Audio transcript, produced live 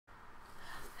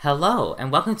Hello,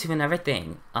 and welcome to another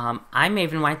thing. I'm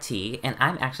Maven YT, and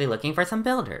I'm actually looking for some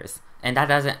builders. And that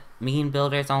doesn't mean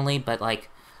builders only, but like,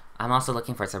 I'm also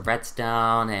looking for some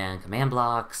redstone and command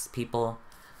blocks people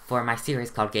for my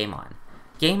series called Game On.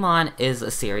 Game On is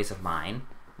a series of mine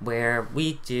where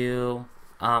we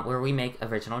make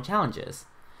original challenges.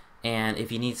 And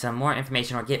if you need some more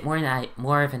information or get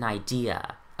more of an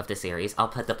idea of the series, I'll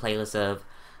put the playlist of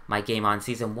my Game On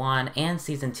Season 1 and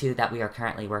Season 2 that we are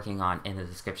currently working on in the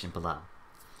description below.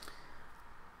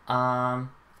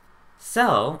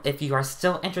 So, if you are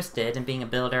still interested in being a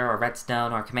builder or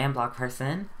redstone or command block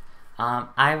person,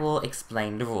 I will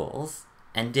explain the rules,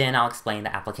 and then I'll explain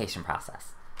the application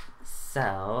process.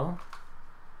 So,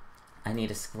 I need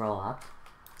to scroll up.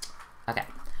 Okay,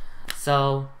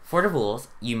 so for the rules,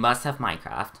 you must have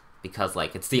Minecraft, because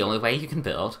like it's the only way you can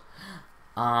build.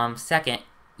 Second,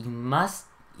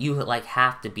 you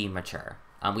have to be mature.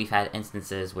 We've had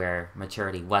instances where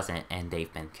maturity wasn't, and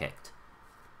they've been kicked.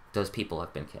 Those people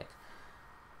have been kicked.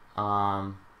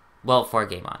 Well, for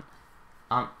Game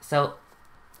On. So,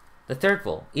 the third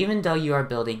rule, even though you are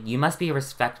building, you must be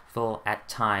respectful at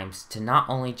times to not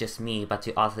only just me, but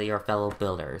to also your fellow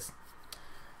builders.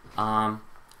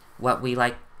 What we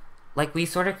we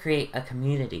sort of create a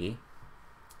community,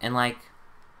 and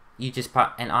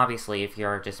and obviously if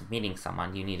you're just meeting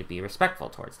someone, you need to be respectful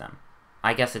towards them.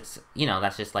 I guess it's,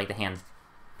 that's just like the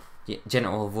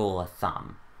general rule of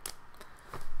thumb.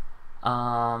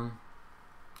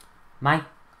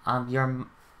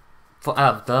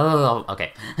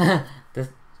 Okay.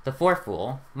 The fourth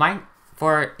rule,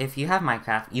 if you have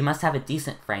Minecraft, you must have a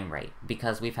decent frame rate,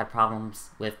 because we've had problems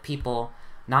with people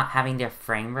not having their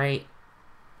frame rate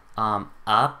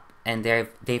up, and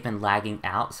they've been lagging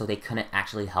out, so they couldn't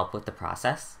actually help with the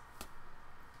process.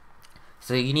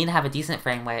 So you need to have a decent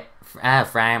frame rate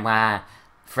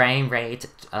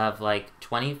of like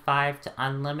 25 to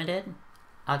unlimited,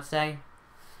 I'd say.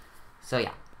 So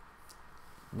yeah,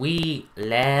 we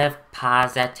love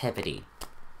positivity.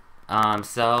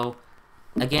 So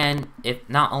again, if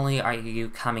not only are you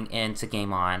coming into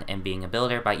Game On and being a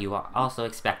builder, but you are also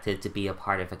expected to be a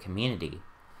part of a community.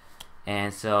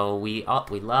 And so we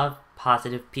love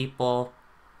positive people.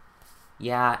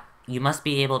 Yeah, you must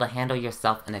be able to handle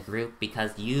yourself in a group,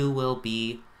 because you will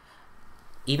be,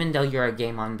 even though you're a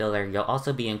Game On builder, you'll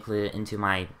also be included into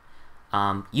my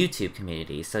YouTube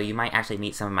community. So you might actually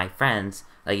meet some of my friends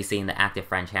that you see in the active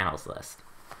friend channels list.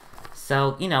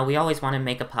 So, we always want to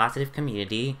make a positive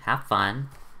community, have fun,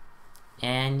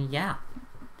 and yeah.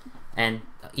 And,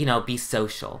 be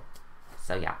social.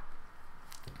 So yeah.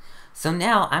 So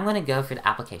now I'm going to go through the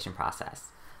application process.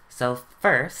 So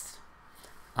first,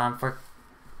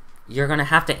 you're going to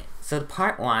have to, so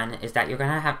part one is that you're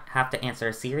going to have to answer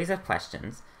a series of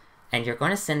questions, and you're going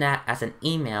to send that as an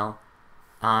email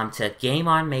to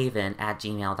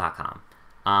gameonmaven@gmail.com.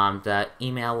 The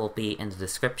email will be in the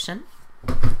description.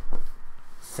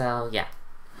 So yeah.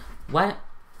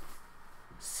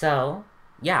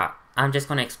 I'm just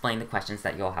going to explain the questions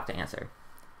that you'll have to answer.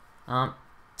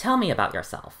 Tell me about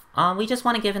yourself. We just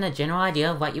want to give a general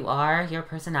idea of what you are, your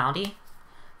personality.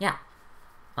 Yeah.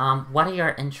 What are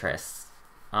your interests?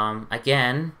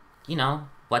 Again,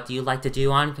 what do you like to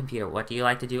do on computer? What do you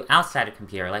like to do outside of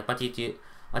computer? Like, what do you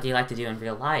like to do in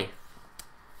real life?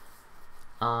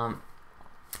 My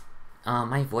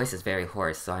voice is very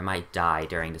hoarse, so I might die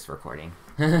during this recording.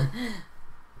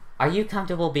 Are you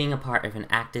comfortable being a part of an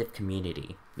active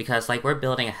community? Because, we're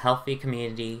building a healthy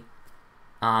community,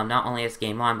 not only as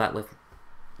Game On, but with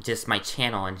just my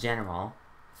channel in general.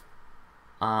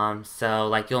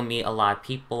 So, you'll meet a lot of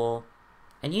people,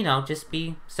 and, just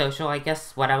be social, I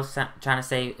guess what I was trying to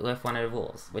say with one of the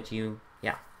rules,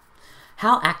 yeah.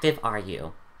 How active are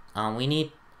you? We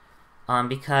need,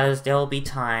 because there will be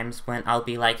times when I'll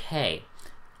be like, hey,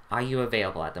 are you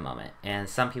available at the moment? And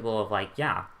some people are like,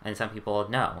 yeah, and some people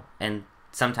no, and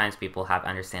sometimes people have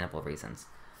understandable reasons.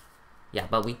 Yeah,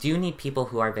 but we do need people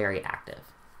who are very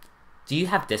active. Do you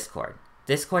have Discord?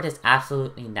 Discord is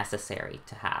absolutely necessary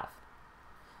to have.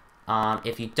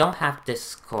 If you don't have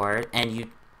Discord, and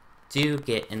you do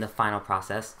get in the final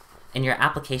process, in your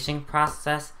application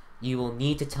process, you will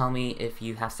need to tell me if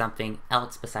you have something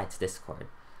else besides Discord.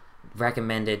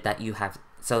 Recommended that you have,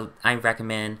 so I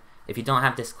recommend, if you don't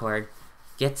have Discord,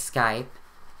 get Skype,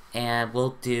 and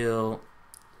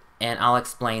I'll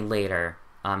explain later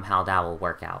how that will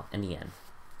work out in the end.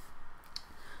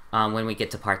 When we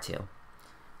get to part 2.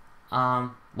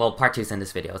 Well, part 2 is in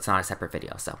this video, it's not a separate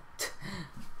video, so.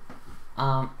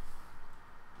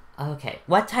 Okay,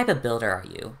 what type of builder are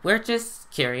you? We're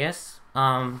just curious.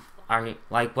 Are you,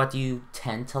 what do you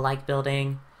tend to like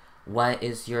building? what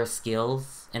is your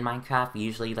skills in Minecraft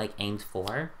usually like aimed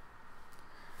for?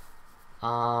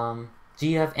 Do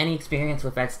you have any experience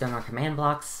with redstone or command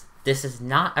blocks? This is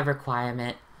not a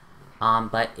requirement,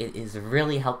 but it is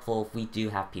really helpful if we do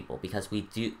have people, because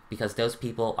those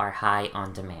people are high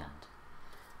on demand.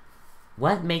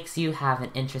 What makes you have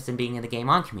an interest in being in the Game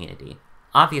On community?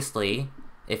 Obviously,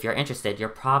 if you're interested, you're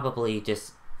probably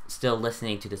just still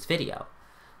listening to this video.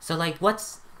 So like,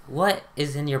 what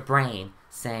is in your brain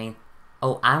saying,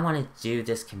 oh, I want to do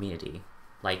this community?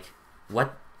 Like,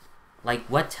 what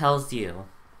tells you,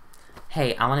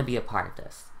 hey, I want to be a part of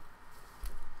this?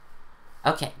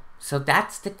 Okay, so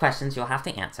that's the questions you'll have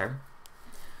to answer.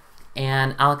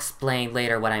 And I'll explain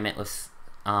later what I meant with,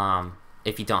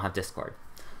 if you don't have Discord.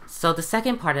 So the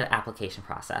second part of the application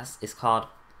process is called,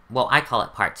 well, I call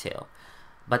it part 2.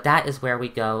 But that is where we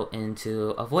go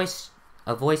into a voice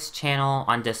channel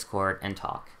on Discord and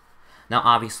talk. Now,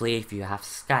 obviously, if you have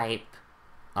Skype,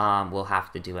 we'll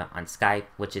have to do it on Skype,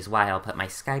 which is why I'll put my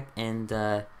Skype in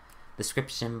the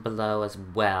description below as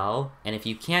well. And if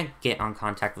you can't get on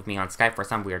contact with me on Skype for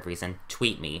some weird reason,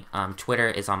 tweet me. Twitter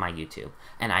is on my YouTube,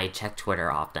 and I check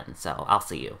Twitter often, so I'll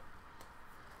see you.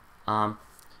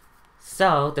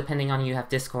 So, depending on you have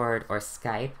Discord or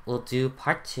Skype, we'll do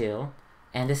part 2,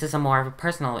 and this is a more of a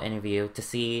personal interview to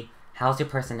see how's your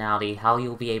personality, how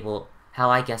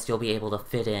I guess you'll be able to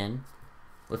fit in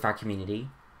with our community.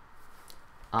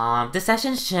 The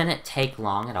session shouldn't take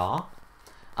long at all,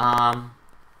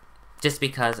 just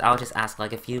because I'll just ask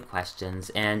like a few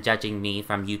questions and judging me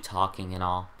from you talking and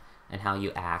all, and how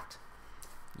you act.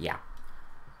 Yeah.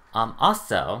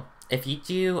 Also, if you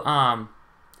do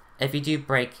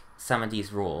break some of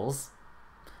these rules,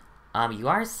 you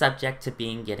are subject to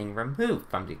getting removed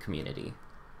from the community.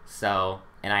 So,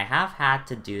 and I have had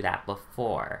to do that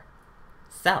before.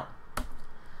 So,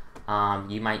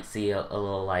 you might see a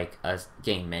little, like, a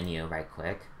game menu right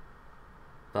quick.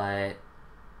 But,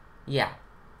 yeah.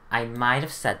 I might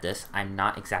have said this, I'm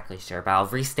not exactly sure, but I'll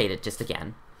restate it just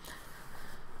again.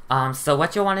 So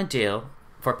what you'll want to do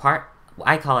for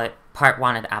I call it part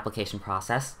 1 of the application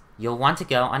process, you'll want to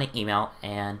go on an email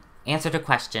and answer the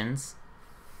questions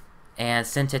and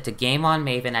send it to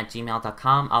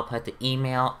gameonmaven@gmail.com. I'll put the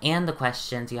email and the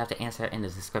questions you have to answer in the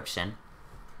description.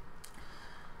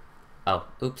 Oh,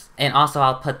 oops. And also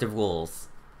I'll put the rules,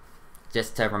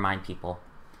 just to remind people.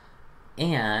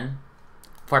 And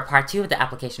for part 2 of the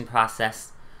application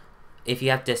process, if you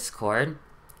have Discord,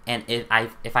 and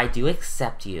if I do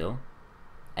accept you,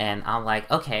 and I'm like,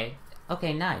 okay,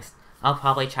 nice, I'll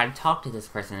probably try to talk to this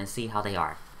person and see how they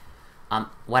are.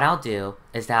 What I'll do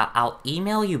is that I'll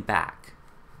email you back,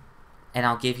 and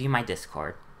I'll give you my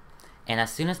Discord, and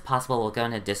as soon as possible, we'll go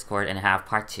into Discord and have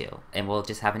part 2, and we'll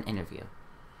just have an interview.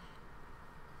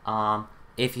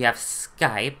 If you have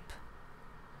Skype,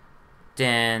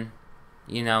 then,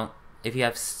 if you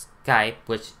have Skype,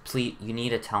 which, please, you need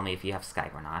to tell me if you have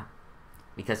Skype or not,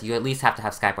 because you at least have to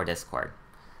have Skype or Discord.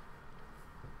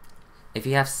 If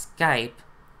you have Skype,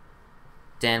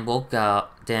 then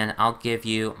I'll give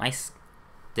you my,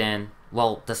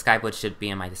 well, the Skype should be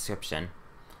in my description.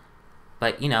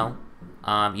 But, you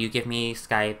give me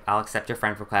Skype, I'll accept your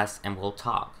friend request, and we'll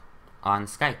talk on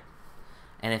Skype.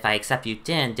 And if I accept you,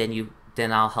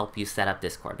 then I'll help you set up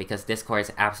Discord, because Discord is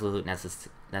an absolute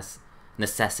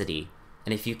necessity.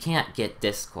 And if you can't get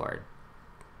Discord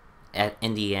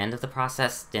in the end of the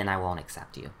process, then I won't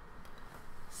accept you.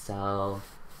 So,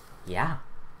 yeah,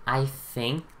 I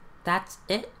think that's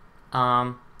it.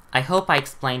 I hope I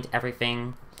explained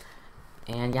everything.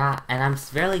 And yeah, and I'm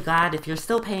really glad, if you're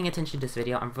still paying attention to this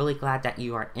video, I'm really glad that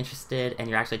you are interested and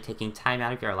you're actually taking time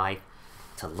out of your life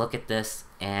to look at this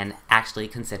and actually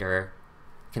consider.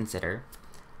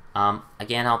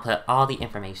 Again, I'll put all the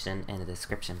information in the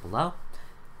description below.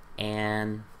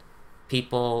 And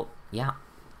people, yeah.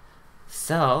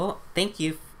 So,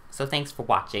 thanks for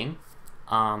watching.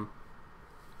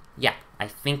 Yeah, I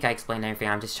think I explained everything.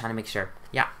 I'm just trying to make sure.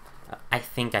 Yeah, I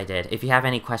think I did. If you have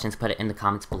any questions, put it in the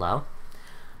comments below.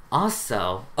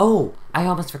 Also, oh, I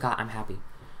almost forgot, I'm happy.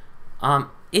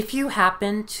 If you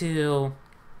happen to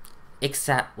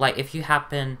accept, like,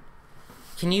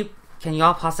 can you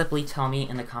all possibly tell me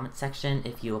in the comment section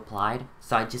if you applied,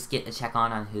 so I just get a check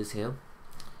on who's who?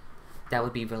 That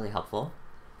would be really helpful.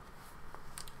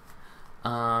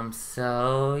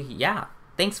 So, yeah.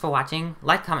 Thanks for watching.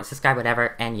 Like, comment, subscribe,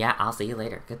 whatever, and yeah, I'll see you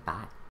later. Goodbye.